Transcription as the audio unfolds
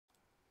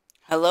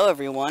Hello,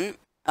 everyone.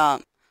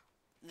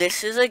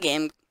 This is a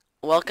game.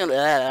 Welcome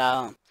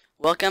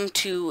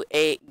to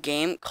a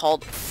game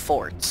called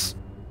Forts.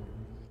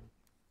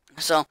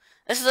 So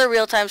this is a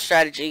real-time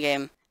strategy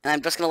game, and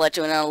I'm just gonna let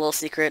you in on a little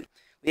secret.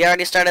 We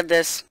already started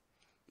this.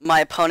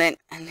 My opponent,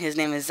 and his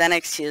name is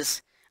Zenix. He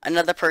is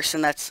another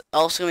person that's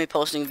also gonna be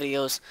posting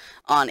videos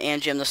on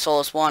Anjim the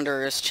Soulless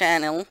Wanderer's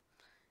channel.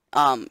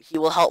 He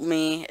will help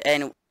me,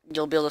 and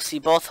you'll be able to see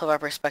both of our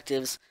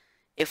perspectives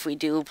if we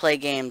do play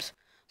games.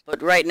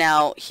 But right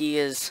now, he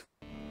is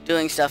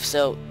doing stuff,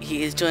 so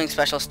he is doing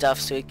special stuff,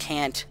 so he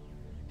can't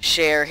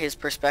share his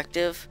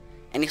perspective,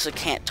 and he also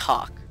can't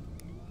talk.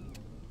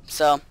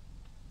 So,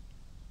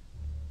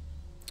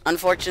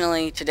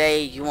 unfortunately,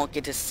 today you won't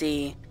get to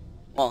see,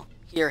 well,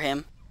 hear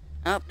him.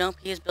 Oh, nope,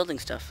 he is building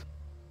stuff.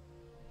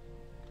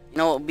 You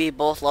know what we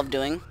both love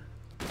doing?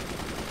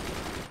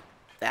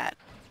 That.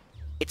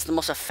 It's the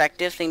most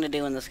effective thing to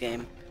do in this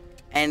game,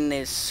 and it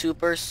is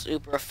super,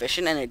 super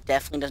efficient, and it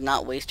definitely does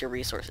not waste your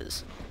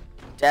resources.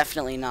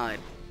 Definitely not.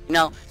 You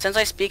know, since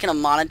I speak in a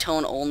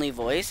monotone only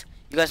voice,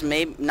 you guys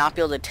may not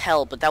be able to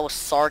tell, but that was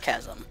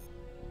sarcasm.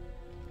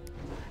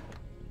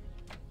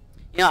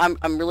 You know,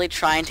 I'm really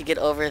trying to get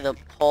over the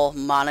whole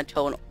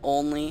monotone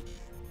only,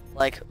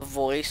 like,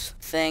 voice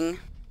thing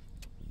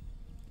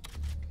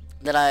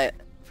that I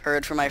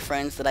heard from my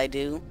friends that I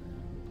do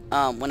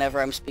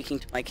whenever I'm speaking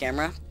to my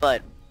camera,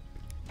 but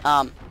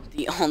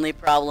the only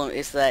problem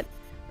is that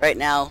right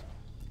now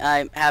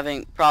I'm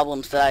having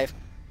problems that I've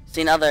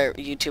seen other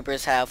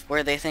YouTubers have,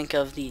 where they think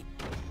of they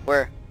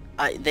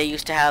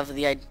used to have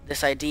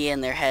this idea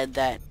in their head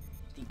that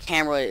the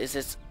camera is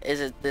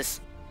this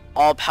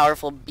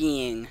all-powerful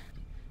being,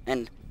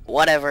 and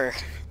whatever.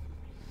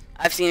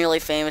 I've seen really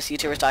famous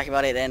YouTubers talking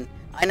about it, and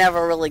I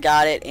never really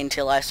got it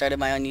until I started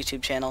my own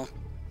YouTube channel.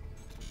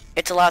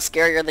 It's a lot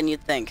scarier than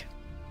you'd think.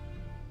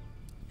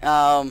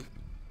 I'm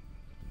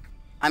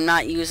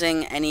not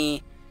using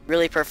any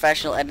really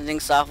professional editing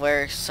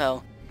software,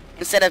 so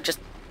instead of just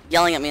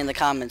yelling at me in the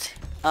comments,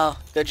 oh,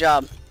 good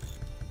job.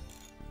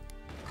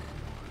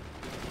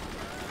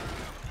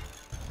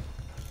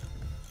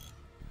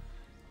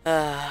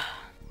 That,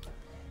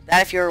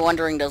 if you were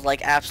wondering, does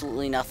like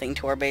absolutely nothing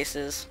to our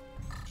bases.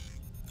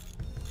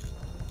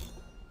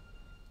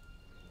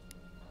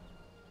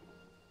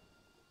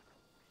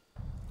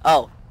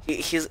 Oh,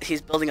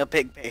 he's building a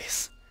big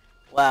base.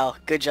 Wow,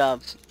 good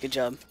job, good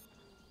job.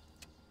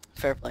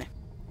 Fair play.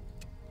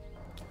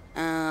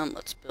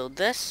 Let's build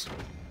this.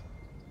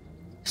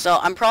 So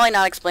I'm probably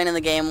not explaining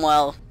the game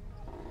well,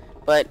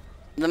 but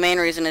the main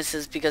reason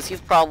is because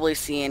you've probably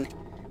seen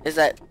is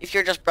that if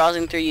you're just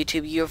browsing through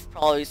YouTube, you've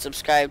probably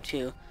subscribed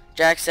to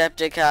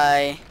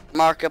Jacksepticeye,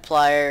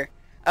 Markiplier.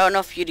 I don't know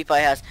if PewDiePie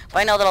has, but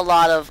I know that a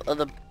lot of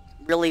the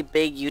really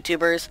big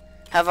YouTubers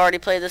have already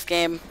played this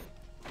game.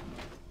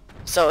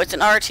 So it's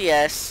an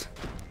RTS.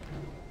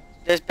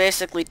 There's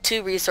basically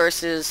two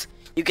resources.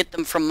 You get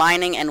them from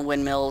mining and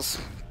windmills.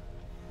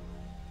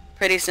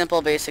 Pretty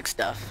simple, basic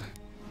stuff.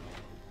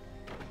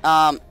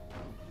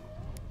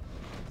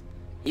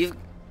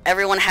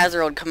 Everyone has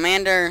their own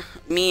commander.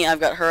 Me, I've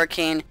got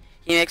Hurricane.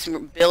 He makes me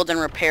build and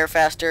repair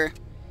faster.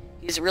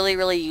 He's really,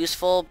 really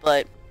useful,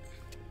 but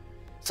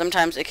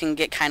sometimes it can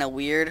get kind of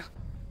weird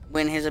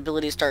when his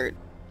abilities start.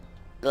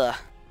 Ugh.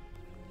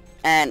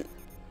 And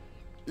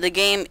the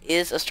game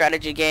is a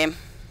strategy game.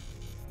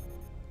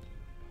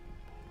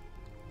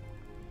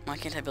 Why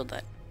can't I build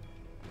that?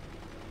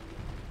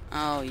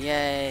 Oh,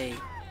 yay.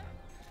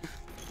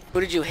 Who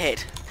did you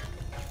hit?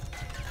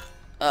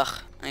 Ugh,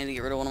 I need to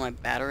get rid of one of my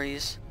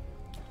batteries.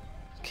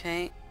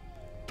 Okay.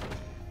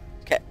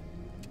 Okay.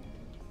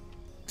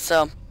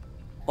 So,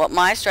 what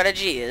my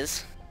strategy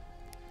is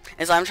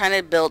I'm trying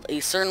to build a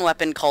certain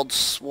weapon called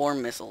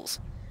swarm missiles.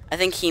 I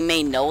think he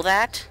may know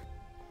that,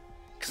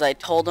 because I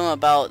told him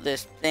about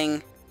this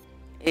thing,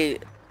 a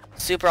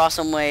super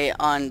awesome way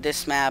on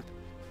this map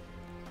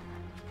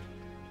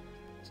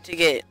to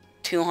get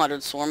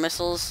 200 swarm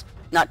missiles.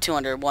 Not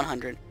 200,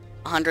 100.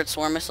 100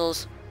 swarm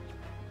missiles.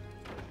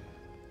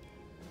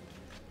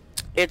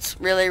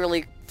 It's really,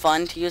 really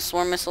fun to use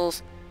swarm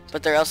missiles,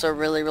 but they're also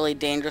really, really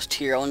dangerous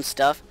to your own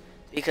stuff,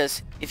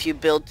 because if you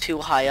build too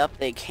high up,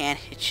 they can't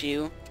hit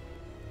you.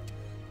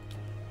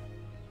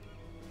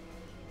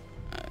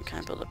 Can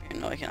I build up here?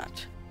 No, I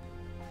cannot.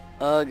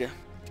 Ugh.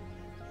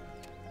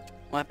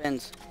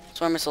 Weapons.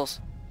 Swarm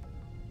missiles.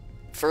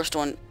 First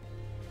one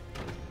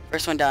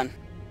done.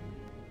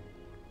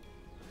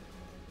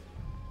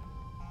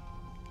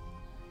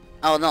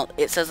 Oh no,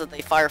 it says that they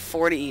fire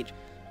 40 each.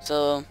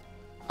 So,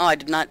 oh, I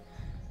did not.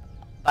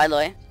 By the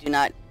way, do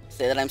not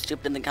say that I'm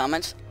stupid in the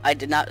comments. I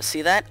did not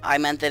see that. I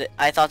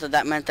thought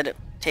that meant that it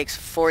takes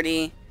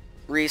 40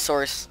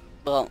 resource,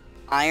 well,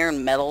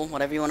 iron, metal,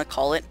 whatever you want to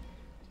call it,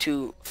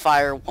 to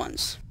fire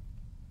once.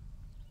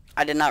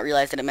 I did not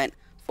realize that it meant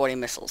 40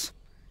 missiles.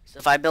 So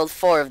if I build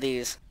 4 of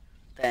these,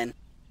 then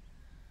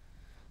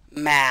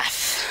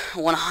math,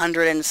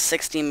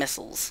 160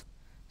 missiles.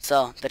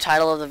 So the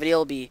title of the video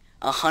will be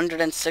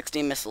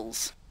 160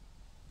 missiles.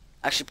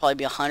 Actually, probably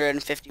be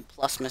 150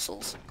 plus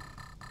missiles.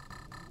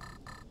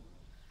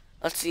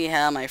 Let's see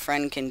how my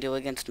friend can do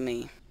against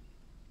me.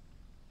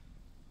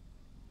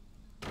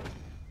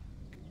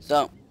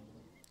 So,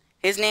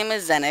 his name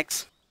is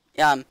Zenix.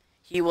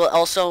 He will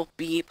also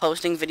be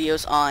posting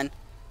videos on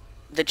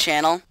the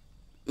channel,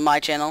 my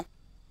channel,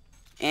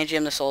 Angie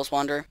the Souls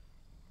Wanderer.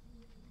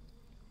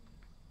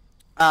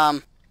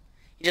 You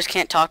just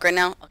can't talk right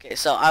now? Okay,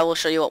 so I will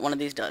show you what one of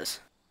these does.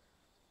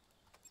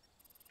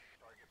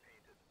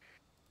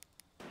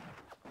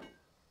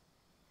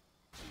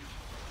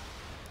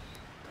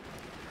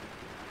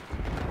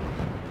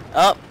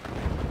 Oh!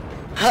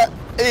 Ha!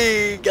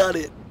 Hey, got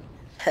it!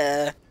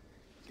 Ha!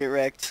 Get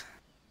wrecked.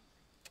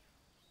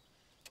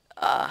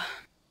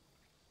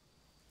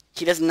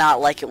 He does not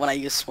like it when I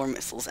use swarm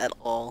missiles at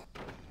all.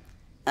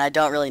 And I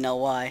don't really know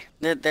why.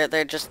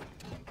 They're just...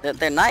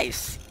 They're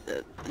nice.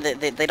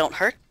 They don't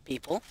hurt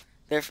people.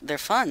 They're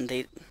fun.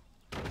 They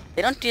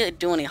don't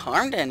do any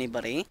harm to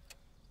anybody.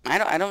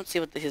 I don't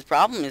see what his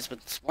problem is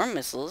with swarm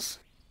missiles.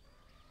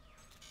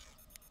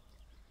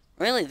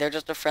 Really, they're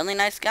just a friendly,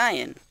 nice guy.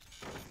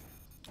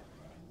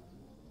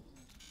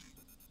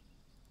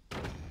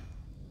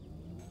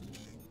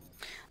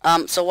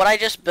 And so what I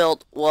just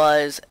built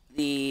was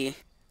the...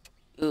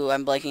 Ooh,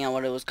 I'm blanking on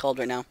what it was called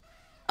right now.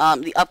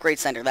 The upgrade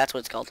center. That's what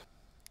it's called.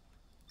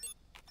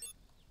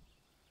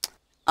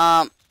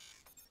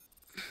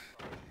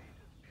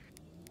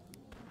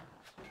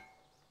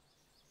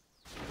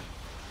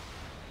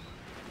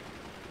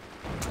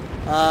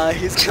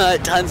 He's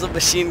got tons of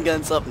machine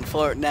guns up in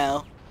fort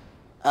now.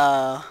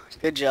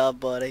 Good job,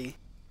 buddy.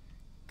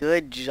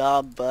 Good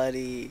job,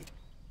 buddy.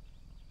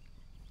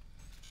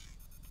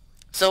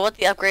 So what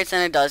the upgrade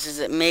center does is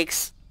it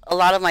makes a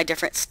lot of my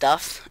different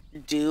stuff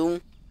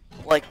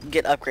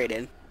get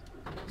upgraded.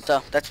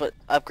 So that's what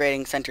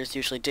upgrading centers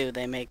usually do.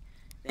 They make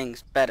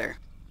things better.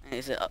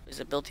 Is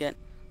it built yet?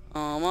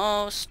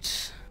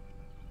 Almost.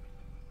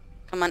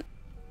 Come on.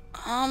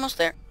 Almost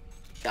there.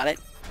 Got it.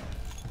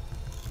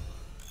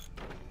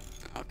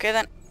 Okay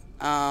then.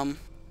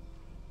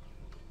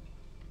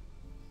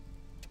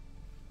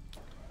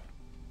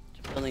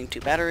 Just building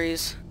 2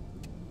 batteries.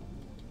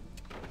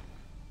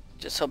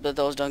 Just hope that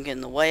those don't get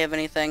in the way of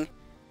anything.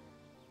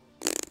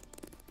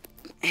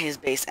 His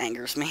base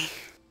angers me.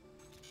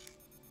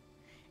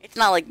 It's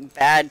not like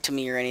bad to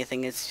me or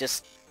anything, it's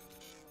just...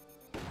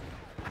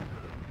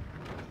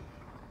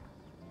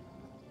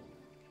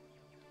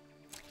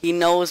 He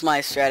knows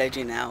my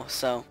strategy now,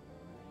 so...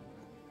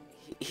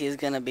 He's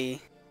gonna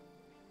be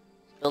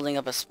building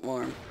up a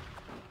swarm.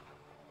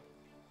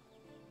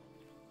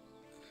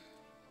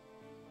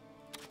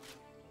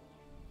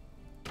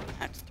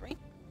 That's 3.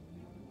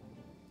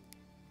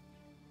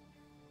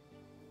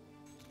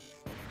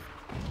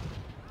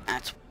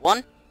 That's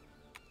 1.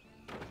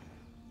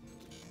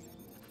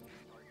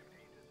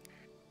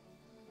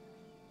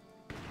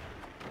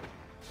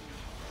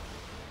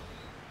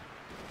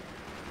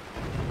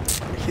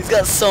 He's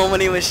got so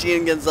many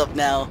machine guns up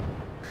now.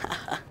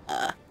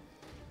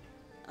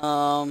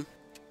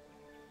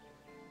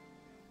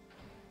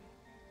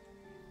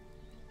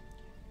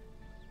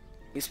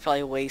 He's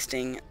probably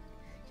wasting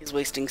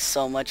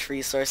so much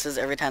resources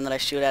every time that I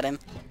shoot at him.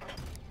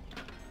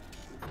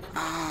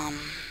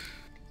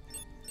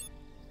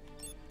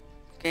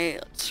 Okay,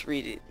 let's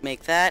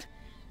remake that.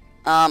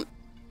 Oh,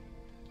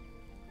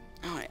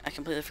 I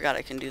completely forgot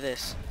I can do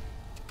this.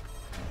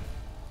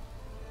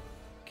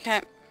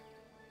 Okay.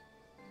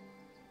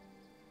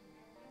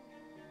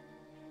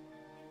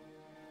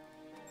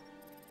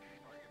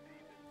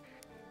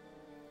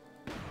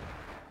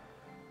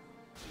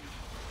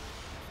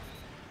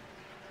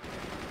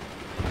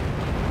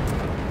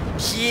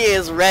 He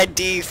is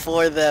ready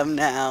for them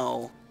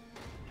now.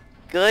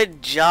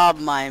 Good job,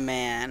 my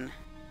man.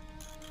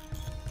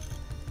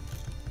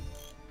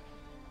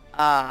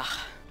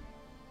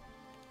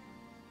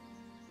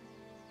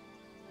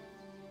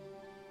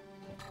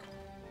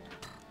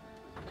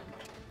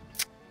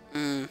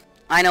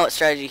 I know what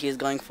strategy he is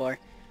going for.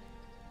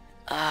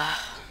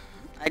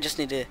 I just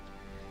need to...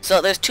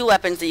 So there's 2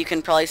 weapons that you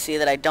can probably see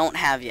that I don't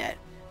have yet.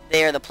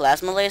 They are the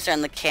plasma laser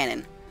and the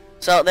cannon.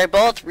 So they're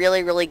both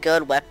really, really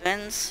good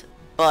weapons,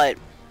 but...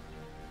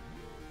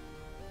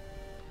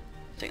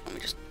 Let me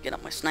just get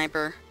up my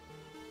sniper.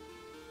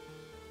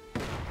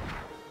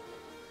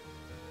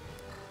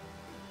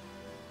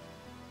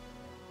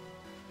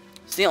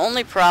 So the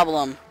only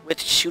problem with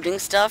shooting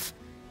stuff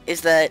is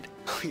that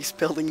he's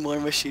building more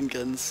machine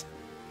guns.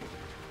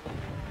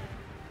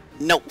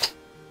 Nope.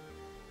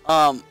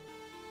 The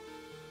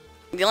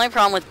only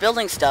problem with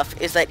building stuff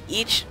is that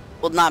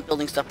well, not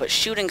building stuff, but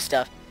shooting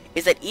stuff,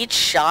 is that each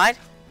shot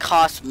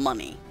costs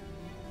money.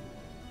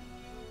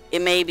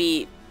 It may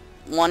be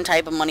one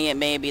type of money, it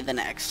may be the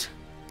next.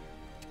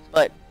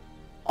 But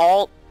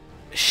all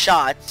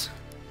shots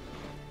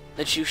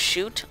that you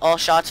shoot, all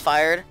shots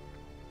fired...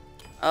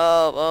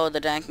 Oh, the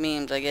dank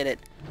memes, I get it.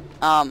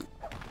 You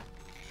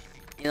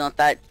know,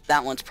 that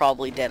one's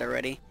probably dead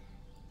already.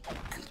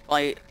 It's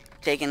probably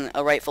taken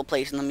a rightful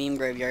place in the meme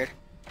graveyard.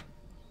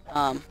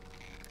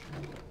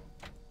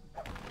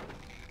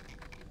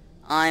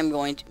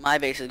 my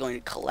base is going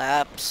to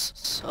collapse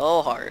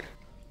so hard.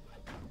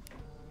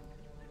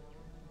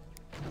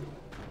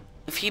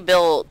 If he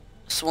built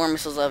swarm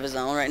missiles of his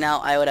own right now,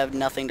 I would have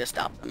nothing to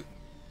stop him.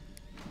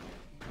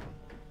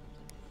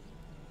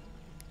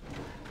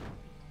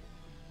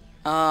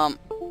 Oh,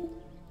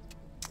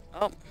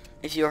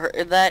 if you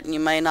heard that, you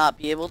might not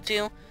be able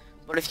to,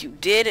 but if you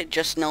did,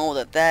 just know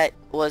that that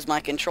was my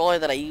controller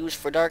that I used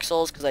for Dark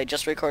Souls, because I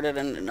just recorded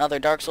another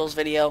Dark Souls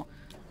video.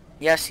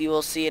 Yes, you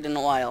will see it in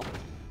a while.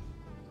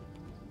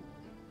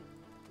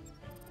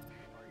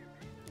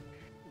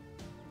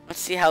 Let's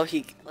see how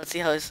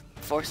his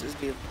forces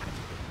do.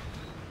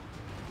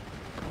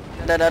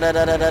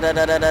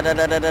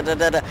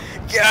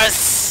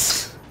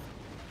 Yes!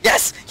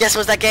 Yes! Yes,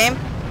 was that game?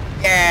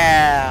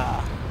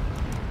 Yeah!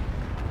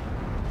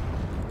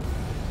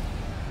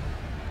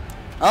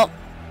 Oh!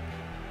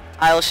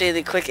 I will show you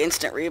the quick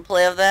instant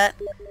replay of that.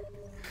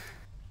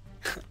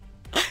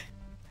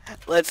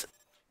 Let's...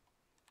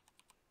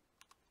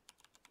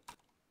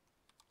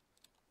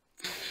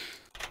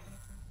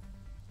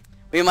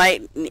 We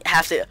might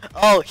have to...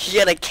 Oh, he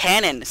had a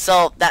cannon.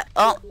 So that...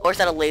 Oh, or is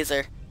that a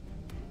laser?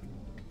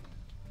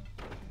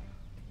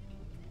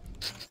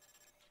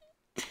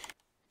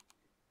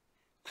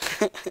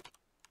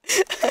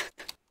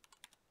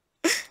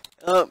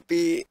 Oh,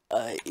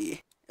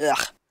 B-I-E.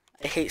 Ugh.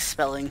 I hate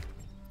spelling.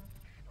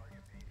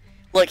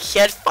 Look, he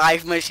had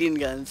 5 machine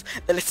guns.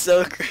 That is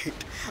so great.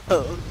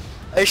 Oh.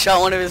 I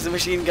shot one of his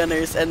machine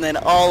gunners and then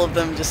all of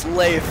them just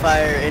lay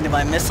fire into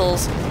my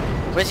missiles.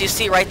 But as you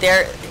see right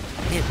there...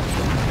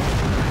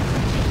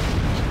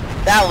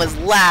 That was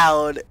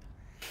loud.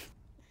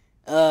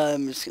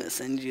 I'm just gonna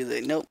send you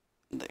the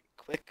the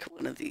quick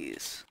one of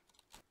these.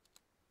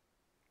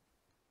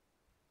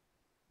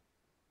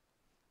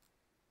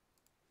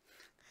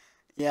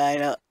 Yeah, I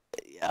know.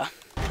 Yeah.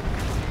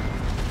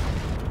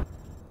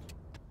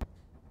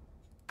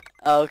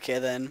 Okay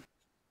then.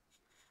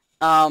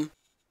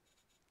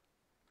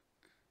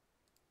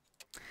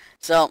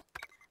 So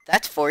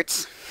that's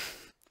forts.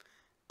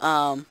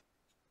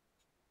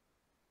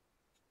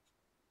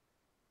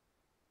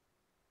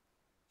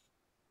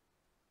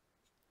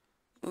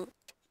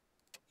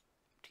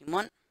 Team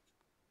 1.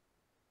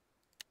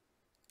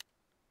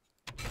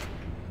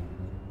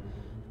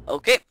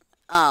 Okay.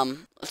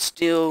 Let's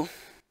do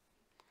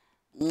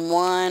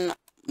one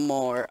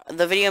more.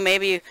 The video may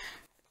be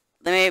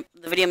the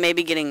video may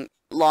be getting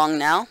long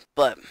now,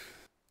 but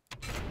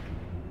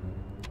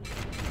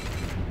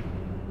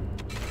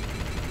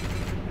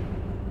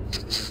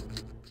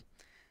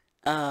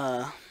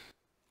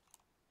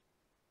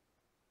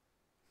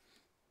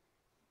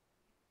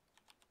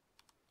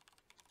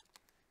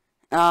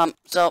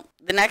so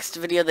the next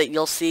video that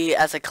you'll see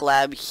as a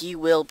collab, he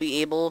will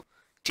be able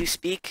to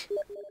speak.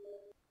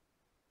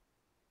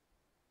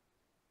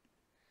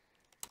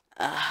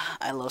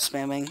 I love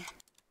spamming.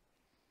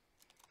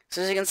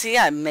 So as you can see,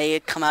 I may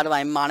come out of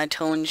my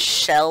monotone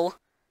shell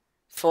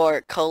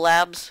for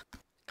collabs,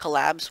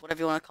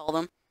 whatever you want to call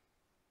them.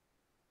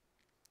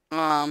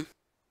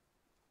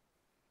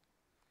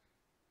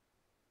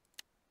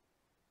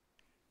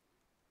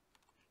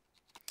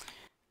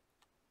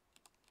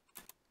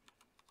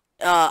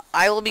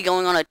 I will be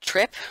going on a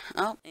trip.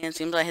 Oh, and it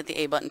seems I hit the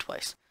A button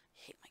twice.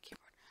 I hate my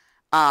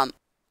keyboard.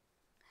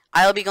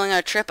 I will be going on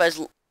a trip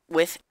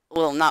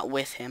well, not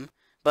with him,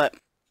 but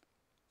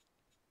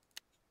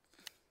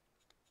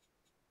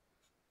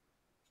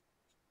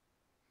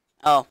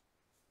oh.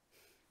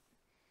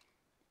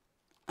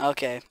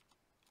 Okay.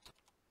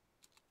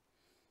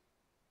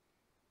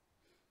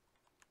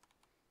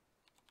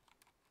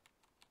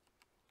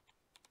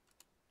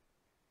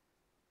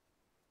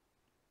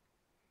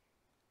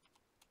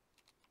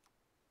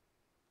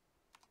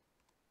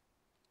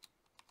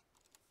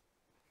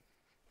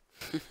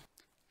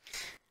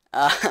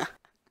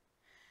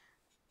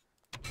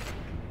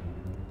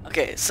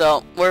 Okay,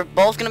 so we're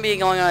both gonna be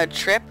going on a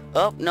trip.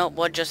 Oh, no,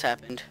 what just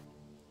happened?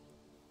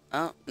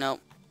 Oh, no.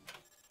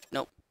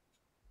 Nope.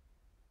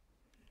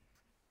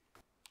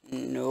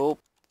 Nope.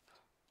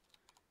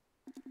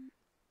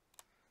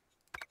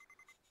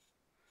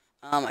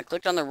 I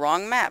clicked on the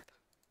wrong map.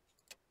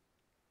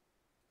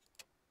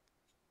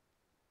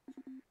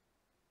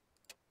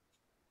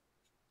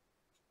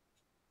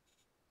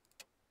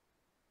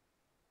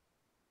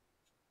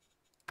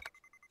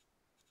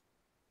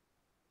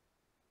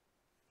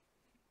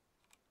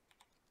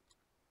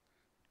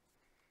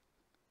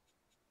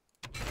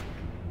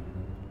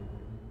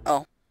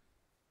 Oh.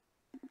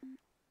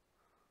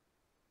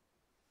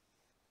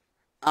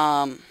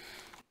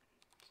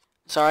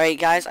 Sorry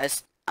guys,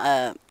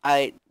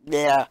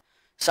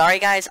 sorry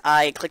guys,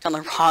 I clicked on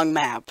the wrong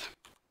map.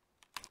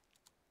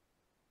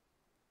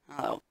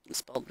 Oh,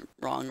 spelled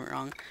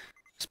wrong.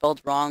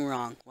 Spelled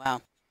wrong.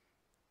 Wow.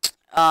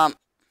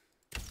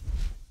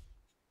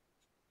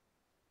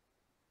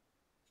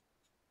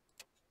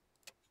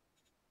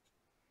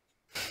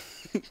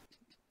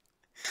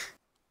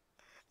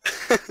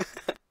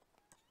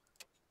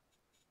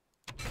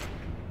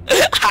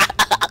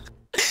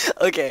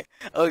 Okay,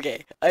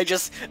 okay. I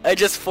just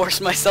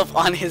forced myself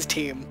on his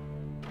team.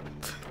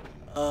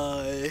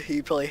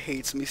 He probably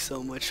hates me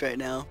so much right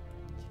now.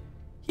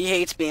 He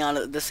hates being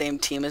on the same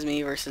team as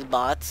me versus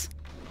bots.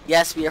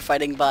 Yes, we are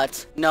fighting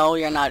bots. No,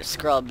 you're not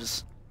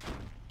scrubs.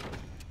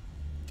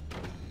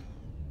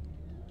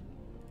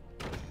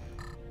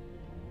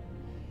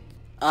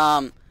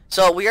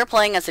 So we are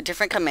playing as a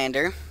different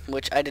commander,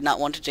 which I did not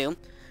want to do.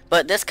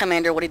 But this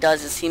commander, what he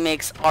does is he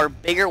makes our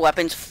bigger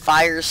weapons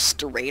fire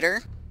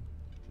straighter.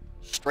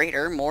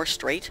 Straighter, more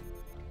straight.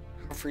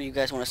 However you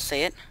guys want to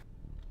say it.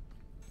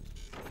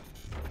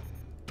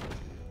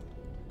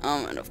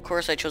 And of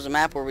course I chose a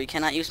map where we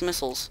cannot use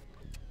missiles.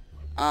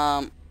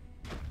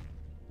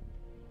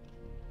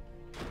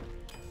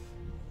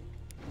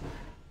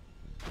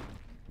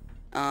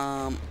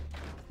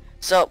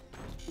 So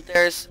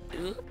there's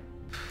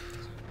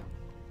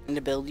to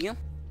build you.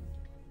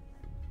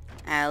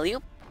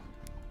 Alley-oop.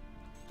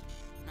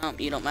 Nope,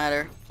 you don't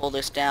matter. Pull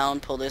this down,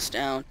 pull this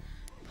down,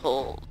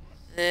 pull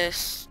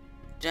this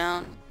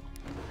down,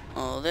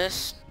 pull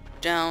this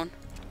down,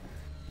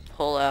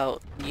 pull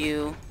out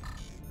you.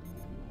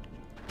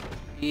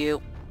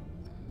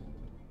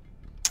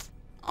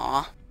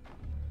 Aw.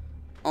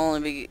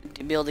 Only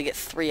be able to get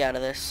 3 out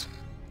of this.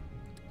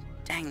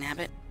 Dang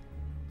nabbit.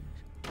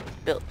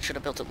 Should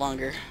have built it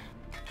longer.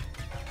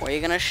 Or are you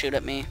gonna shoot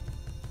at me?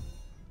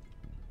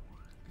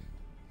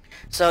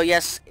 So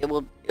yes,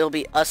 it'll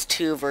be us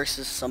 2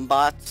 versus some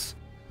bots.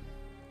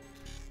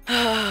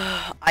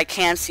 I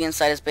can see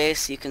inside his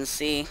base. You can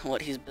see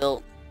what he's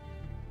built.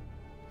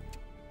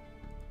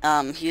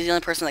 He's the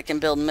only person that can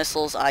build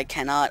missiles. I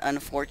cannot,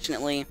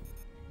 unfortunately.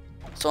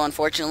 So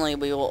unfortunately,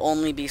 we will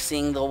only be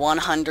seeing the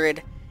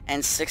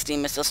 160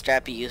 missile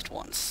strap he used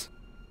once.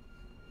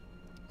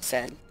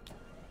 Sad.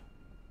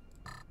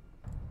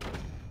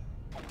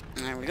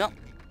 There we go.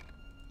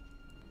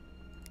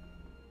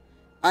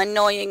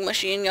 Annoying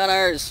machine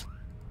gunners!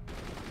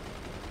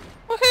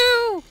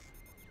 Woohoo!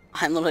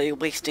 I'm literally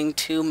wasting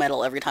 2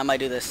 metal every time I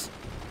do this.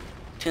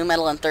 2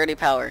 metal and 30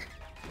 power.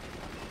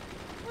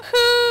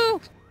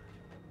 Woohoo!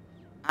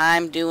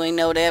 I'm doing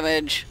no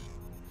damage.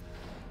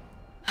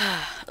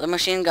 The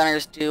machine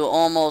gunners do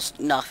almost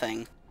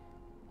nothing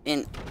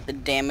in the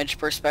damage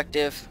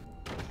perspective.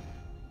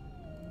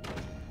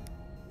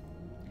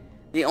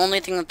 The only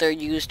thing that they're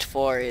used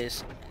for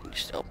is...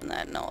 Just open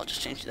that. No, I'll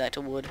just change that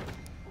to wood.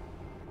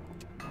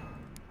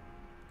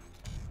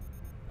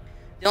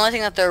 The only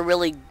thing that they're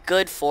really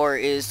good for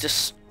is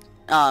just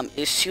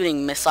is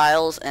shooting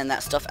missiles and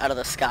that stuff out of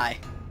the sky.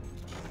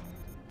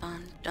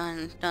 Dun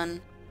dun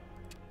dun.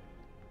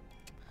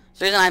 So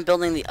the reason I'm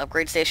building the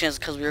upgrade station is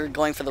because we were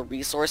going for the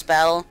resource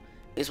battle,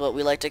 is what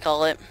we like to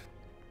call it.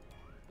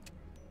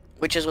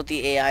 Which is what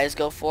the AIs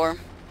go for.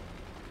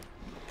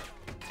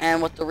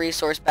 And what the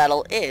resource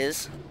battle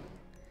is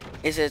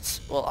it's,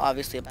 well,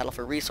 obviously a battle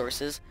for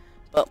resources,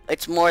 but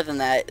it's more than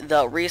that.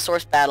 The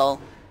resource battle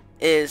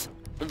is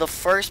the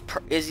first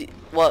it's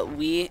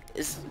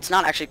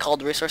not actually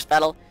called resource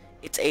battle.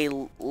 It's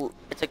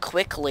a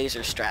quick laser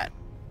strat.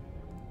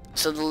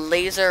 So the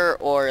laser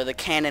or the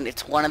cannon,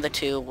 it's one of the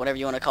two, whatever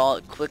you want to call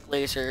it. Quick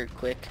laser,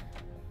 quick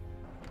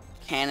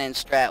cannon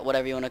strat,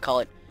 whatever you want to call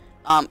it.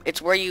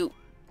 It's where you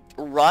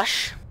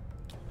rush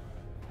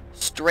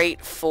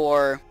straight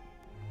for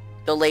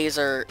the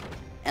laser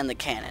and the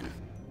cannon,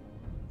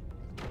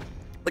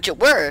 which it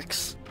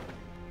works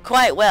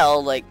quite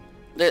well. Like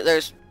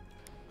there's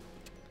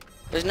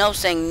no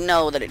saying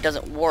no that it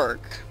doesn't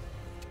work.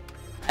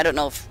 I don't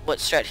know what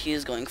strat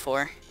he's going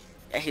for.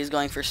 Yeah, he's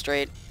going for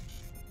straight.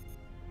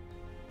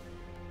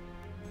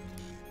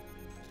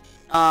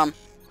 The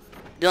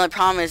only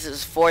problem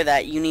is for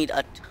that you need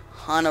a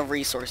ton of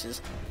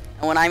resources,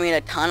 and when I mean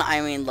a ton,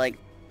 I mean like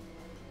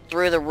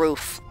through the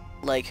roof.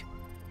 Like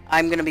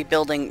I'm gonna be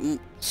building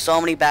so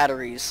many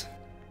batteries.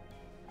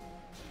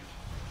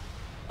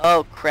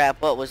 Oh crap!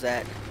 What was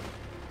that?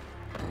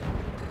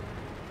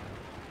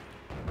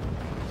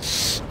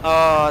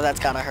 Oh, that's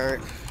gotta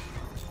hurt.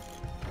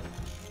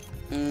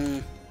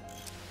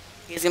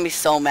 He's gonna be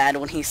so mad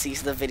when he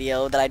sees the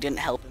video that I didn't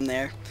help him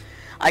there.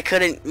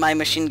 My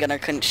machine gunner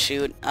couldn't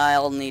shoot.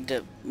 I'll need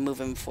to move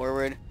him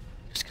forward,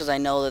 just because I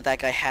know that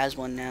guy has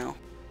one now.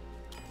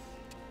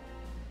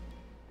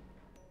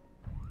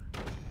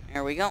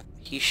 There we go.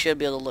 He should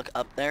be able to look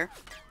up there.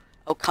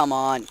 Oh, come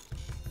on.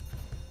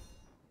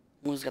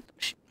 Who's got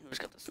the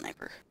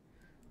sniper?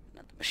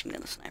 Not the machine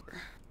gun, the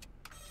sniper.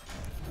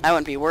 I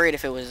wouldn't be worried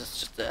if it was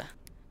just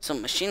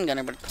some machine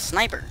gunner, but the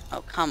sniper.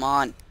 Oh, come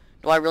on.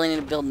 Do I really need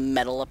to build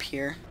metal up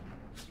here?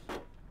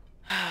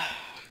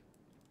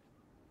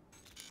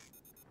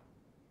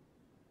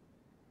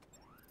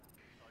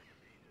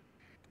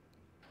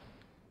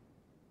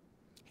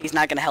 He's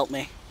not gonna help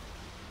me.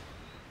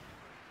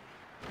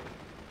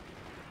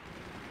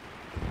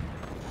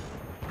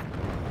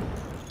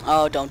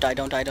 Oh, don't die,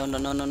 don't die, don't, no,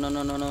 no, no, no,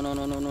 no, no, no, no,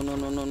 no, no, no, no,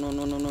 no, no,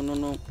 no, no, no, no,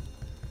 no.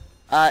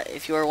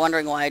 If you were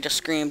wondering why I just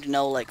screamed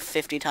no like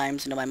 50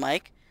 times into my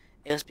mic,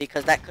 it was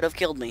because that could have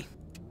killed me.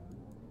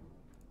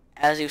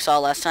 As you saw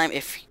last time,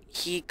 if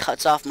he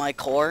cuts off my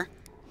core,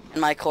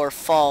 and my core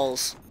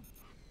falls,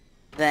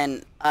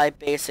 then I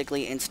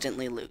basically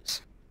instantly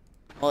lose.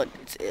 Well,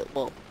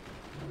 well,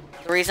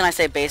 the reason I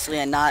say basically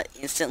and not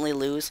instantly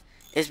lose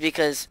is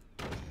because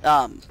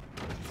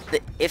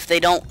if they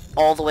don't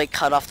all the way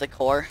cut off the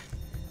core,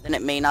 then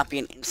it may not be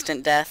an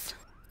instant death.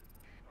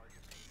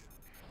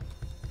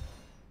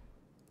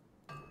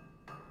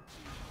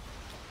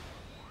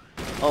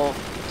 Oh.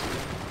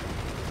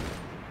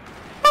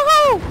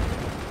 Woohoo!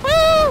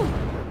 Woo!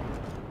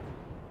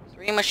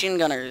 3 machine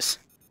gunners.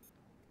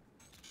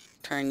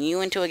 Turn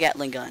you into a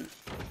Gatling gun.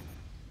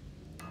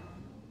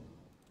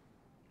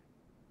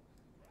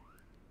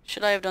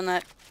 Should I have done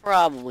that?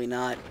 Probably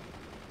not.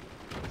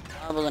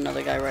 Oh, there's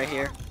another guy right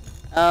here.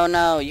 Oh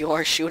no, you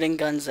are shooting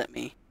guns at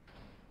me.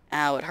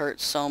 Ow, it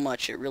hurts so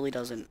much, it really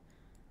doesn't.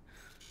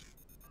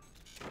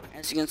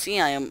 As you can see,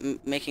 I am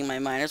making my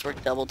miners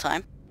work double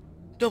time.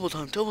 Double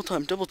time, double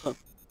time, double time.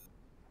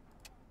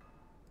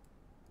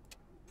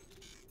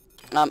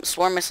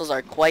 Swarm missiles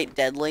are quite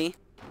deadly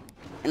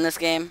in this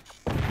game.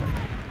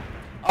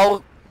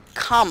 Oh,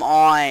 come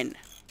on.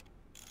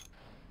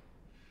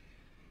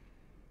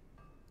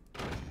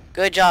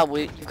 Good job,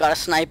 you've got a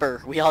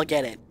sniper. We all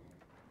get it.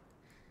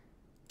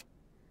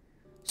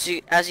 So,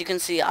 as you can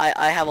see,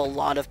 I have a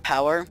lot of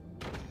power,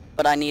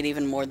 but I need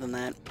even more than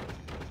that.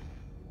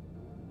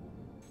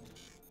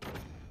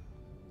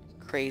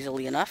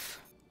 Crazily enough.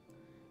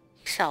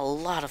 He's got a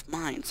lot of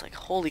mines. Like,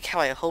 holy cow,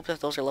 I hope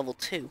that those are level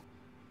 2.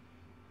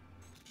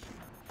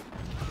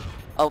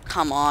 Oh,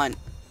 come on.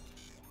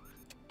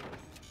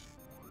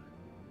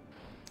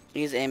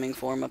 He's aiming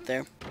for him up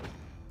there.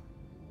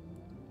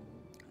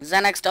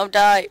 Xanax, don't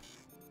die.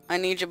 I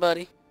need you,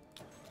 buddy.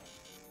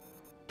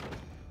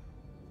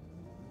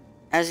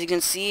 As you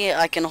can see,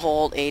 I can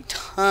hold a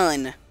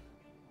ton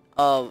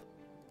of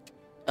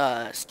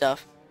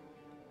stuff.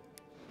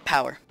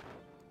 Power.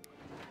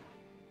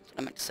 That's what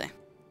I meant to say.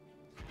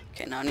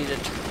 Okay, now I need to...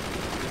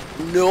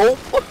 Nope!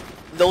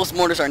 Those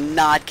mortars are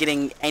not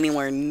getting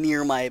anywhere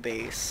near my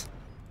base.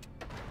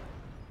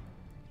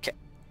 Okay.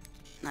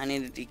 I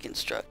need to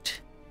deconstruct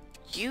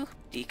you,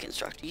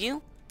 deconstruct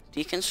you,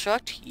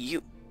 deconstruct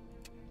you.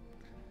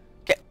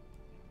 Okay.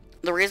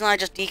 The reason I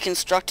just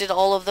deconstructed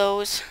all of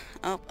those...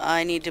 Oh,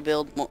 I need to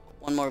build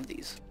one more of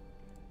these.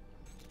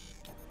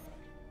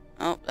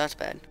 Oh, that's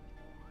bad.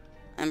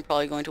 I'm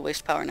probably going to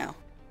waste power now.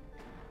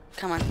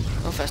 Come on,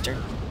 go faster.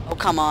 Oh,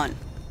 come on.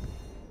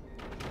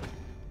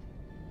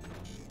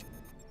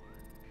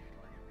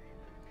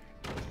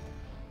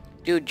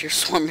 Dude, your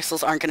swarm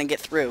missiles aren't gonna get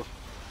through.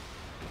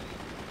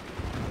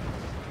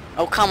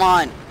 Oh, come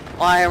on.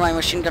 Why are my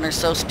machine gunners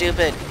so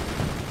stupid?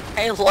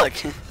 Hey, look.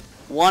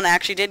 One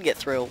actually did get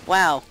through.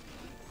 Wow.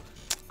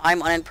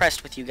 I'm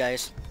unimpressed with you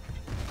guys.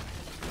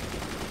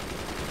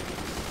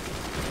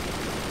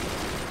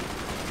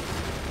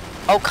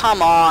 Oh,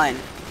 come on.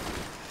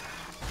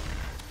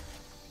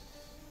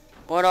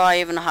 What do I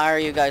even hire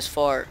you guys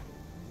for?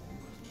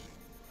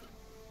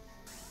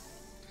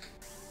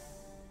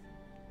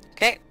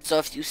 Okay, so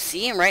if you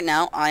see right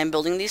now, I'm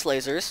building these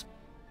lasers.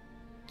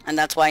 And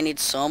that's why I need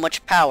so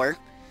much power.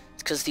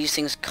 It's because these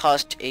things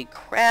cost a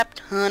crap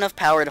ton of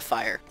power to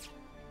fire.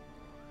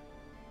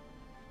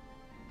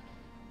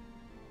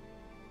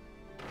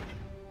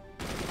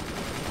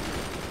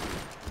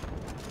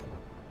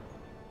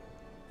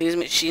 These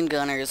machine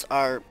gunners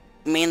are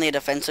mainly a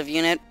defensive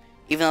unit,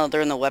 even though they're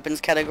in the weapons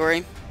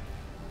category.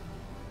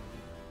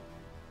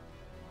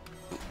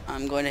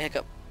 I'm going to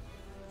hiccup.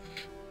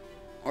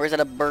 Or is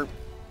that a burp?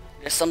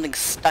 There's something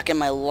stuck in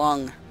my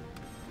lung.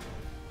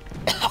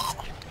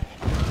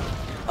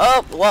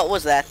 Oh, what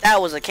was that?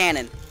 That was a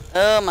cannon.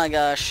 Oh my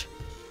gosh.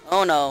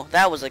 Oh no,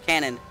 that was a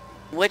cannon.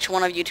 Which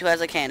one of you two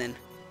has a cannon?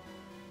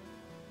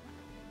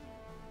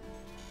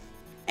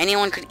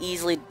 Anyone could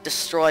easily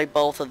destroy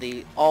both of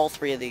these, all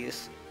 3 of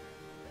these.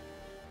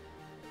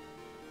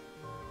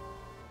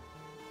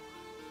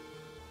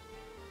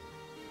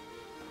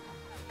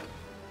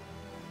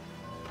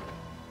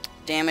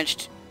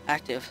 Damaged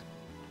active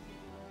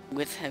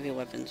with heavy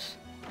weapons.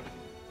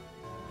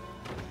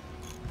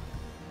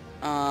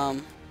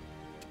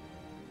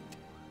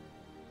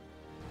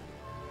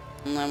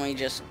 Let me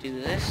just do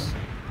this.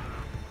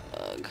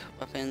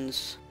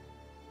 Weapons.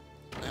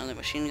 Another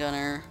machine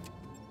gunner.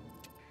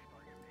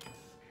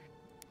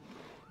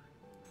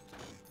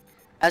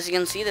 As you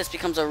can see, this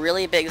becomes a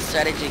really big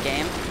strategy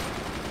game.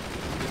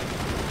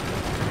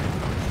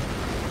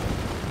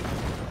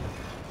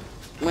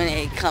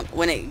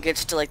 When it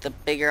gets to like the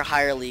bigger,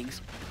 higher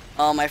leagues.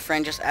 Oh, my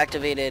friend just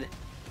activated.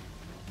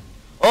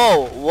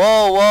 Oh,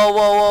 whoa, whoa,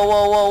 whoa, whoa,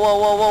 whoa, whoa, whoa,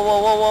 whoa,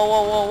 whoa, whoa, whoa,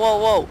 whoa, whoa,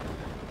 whoa, whoa.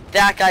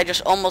 That guy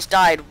just almost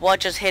died. What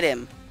just hit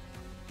him?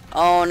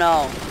 Oh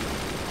no.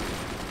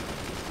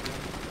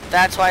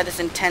 That's why this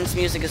intense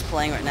music is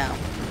playing right now.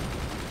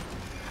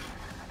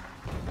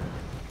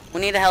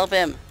 We need to help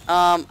him.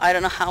 I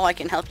don't know how I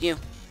can help you.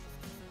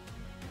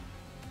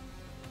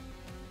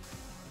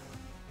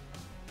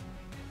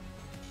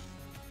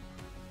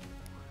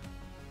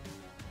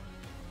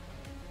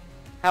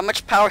 How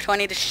much power do I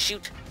need to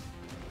shoot?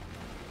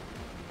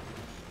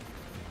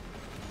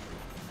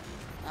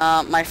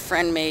 My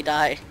friend may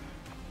die.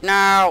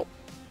 No!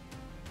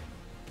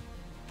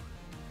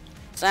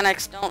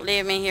 Xenix, don't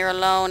leave me here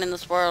alone in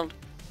this world.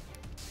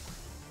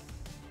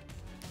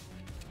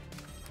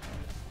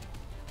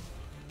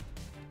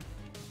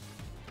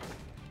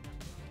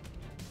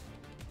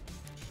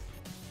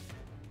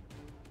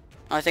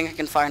 Oh, I think I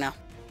can fire now.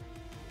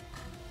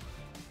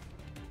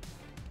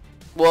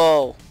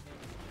 Whoa.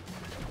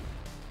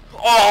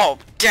 Oh,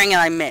 dang it,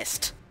 I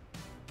missed.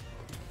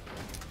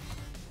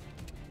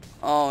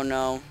 Oh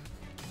no.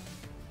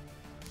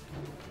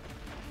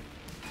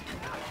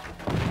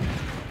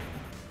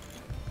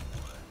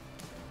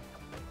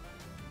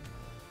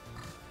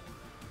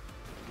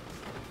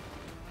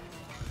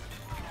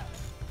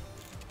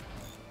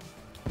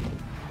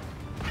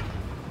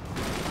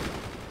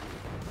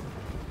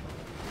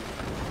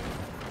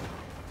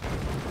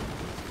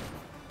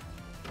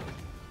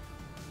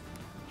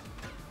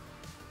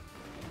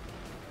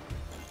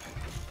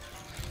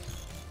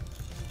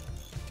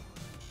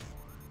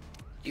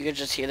 You could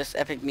just hear this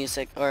epic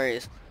music, or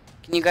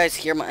can you guys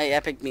hear my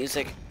epic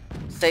music?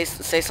 Say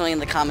something in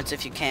the comments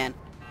if you can.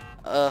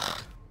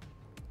 Ugh.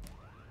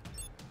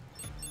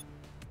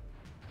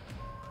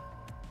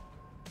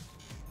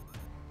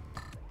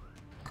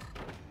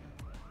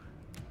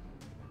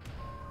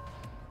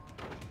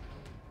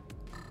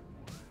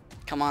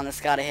 Come on, this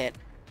gotta hit.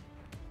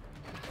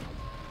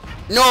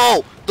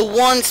 No! The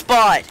one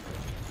spot!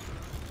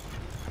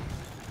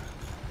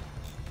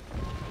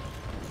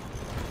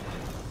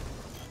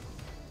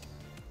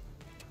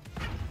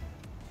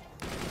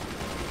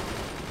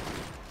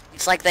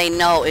 It's like they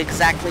know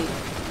exactly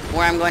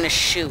where I'm going to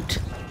shoot.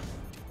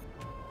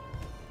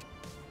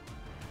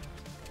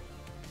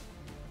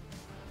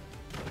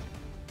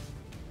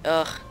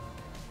 Ugh.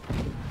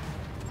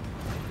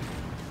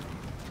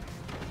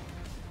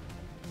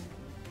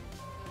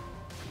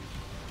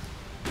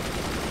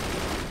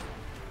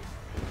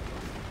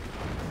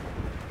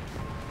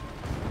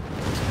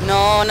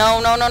 No, no,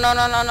 no, no, no,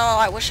 no, no, no.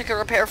 I wish I could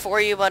repair for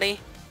you, buddy.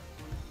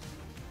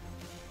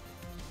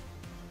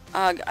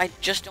 I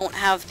just don't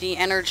have the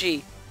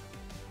energy.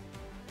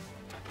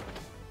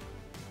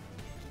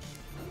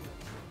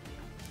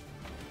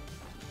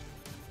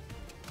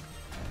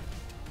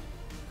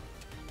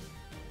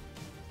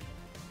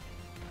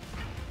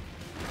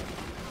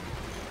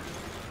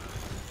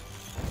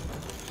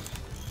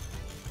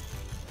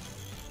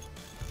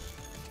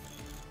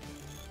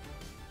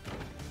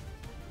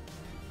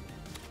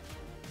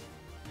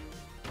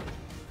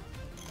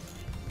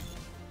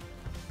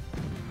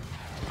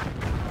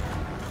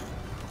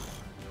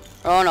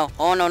 Oh no,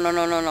 oh no, no,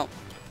 no, no, no.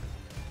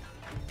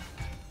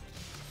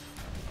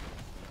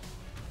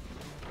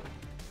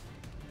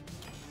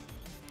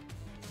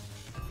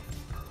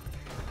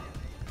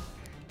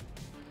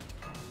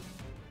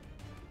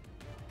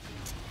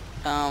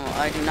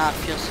 I do not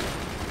feel so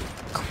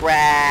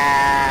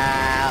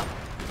crap.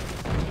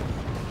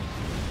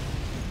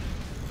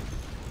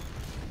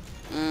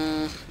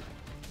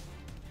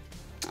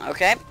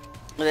 Okay.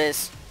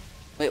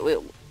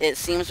 It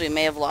seems we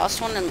may have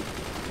lost one, and it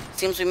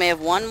seems we may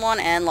have won one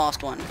and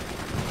lost one.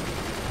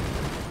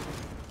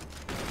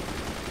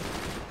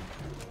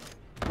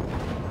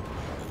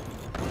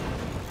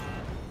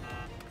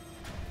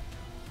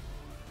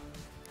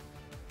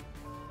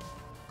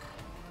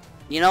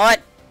 You know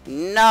what?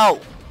 No!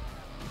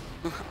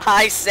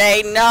 I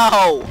say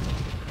no!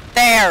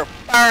 There!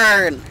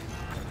 Burn!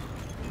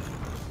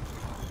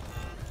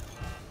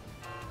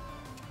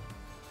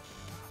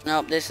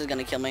 Nope, this is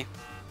gonna kill me.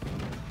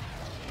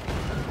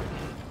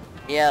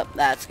 Yep,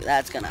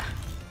 that's gonna...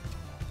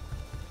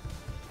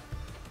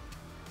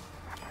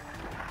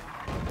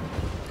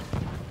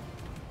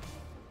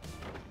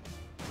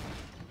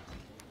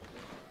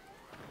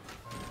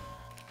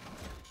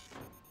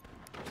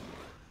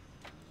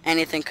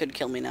 Anything could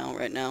kill me now,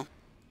 right now.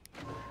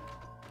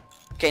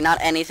 Okay, not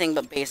anything,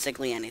 but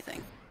basically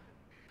anything.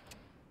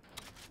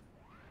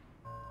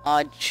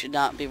 I should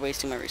not be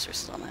wasting my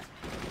resources on that.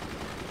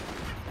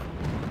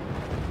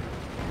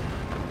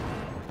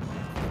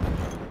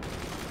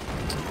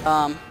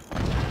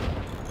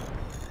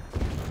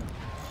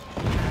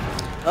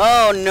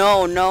 Oh,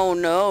 no, no,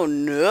 no,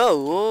 no.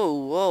 Whoa,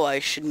 whoa, I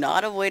should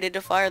not have waited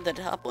to fire the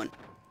top one.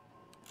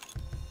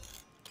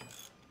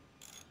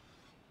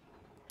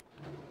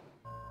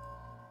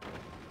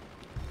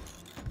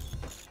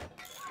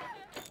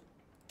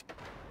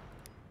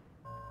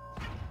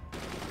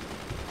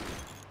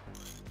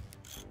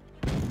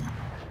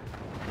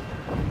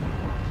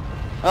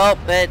 Oh,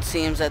 it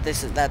seems that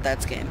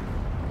that's game.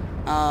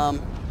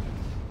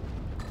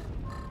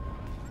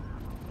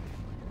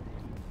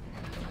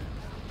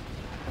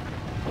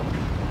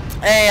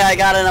 Hey, I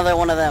got another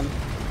one of them.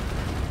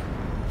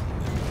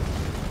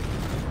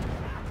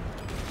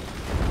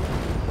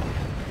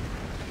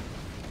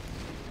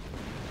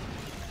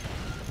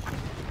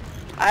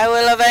 I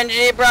will avenge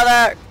you,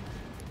 brother.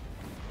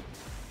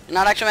 You're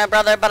not actually my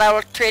brother, but I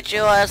will treat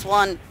you as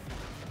one.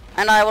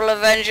 And I will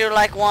avenge you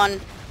like one.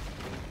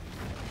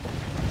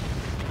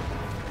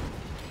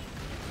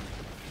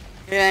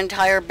 Your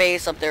entire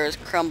base up there is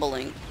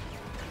crumbling.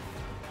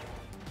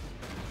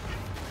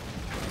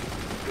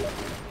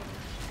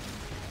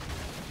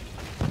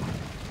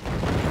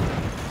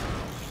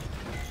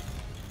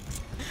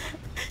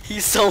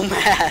 He's so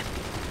mad.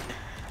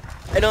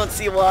 I don't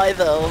see why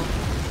though.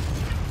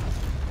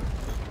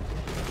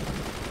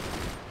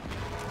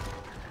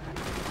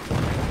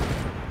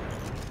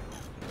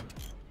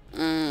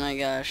 Oh my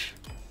gosh.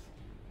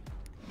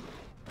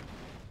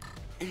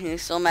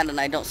 He's so mad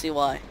and I don't see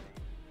why.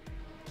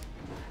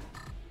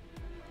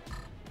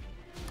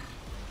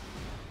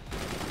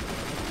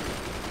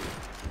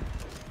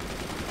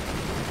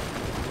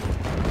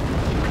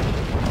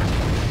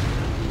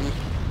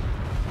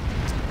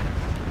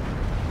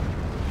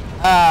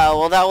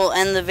 Well, that will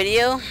end the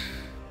video,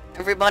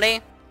 everybody.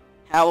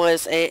 That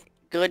was a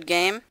good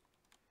game.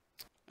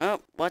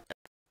 Oh, what the?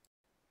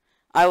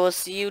 I will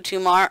see you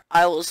tomorrow.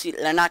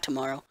 Not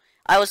tomorrow.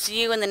 I will see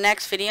you in the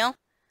next video.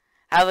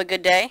 Have a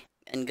good day,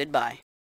 and goodbye.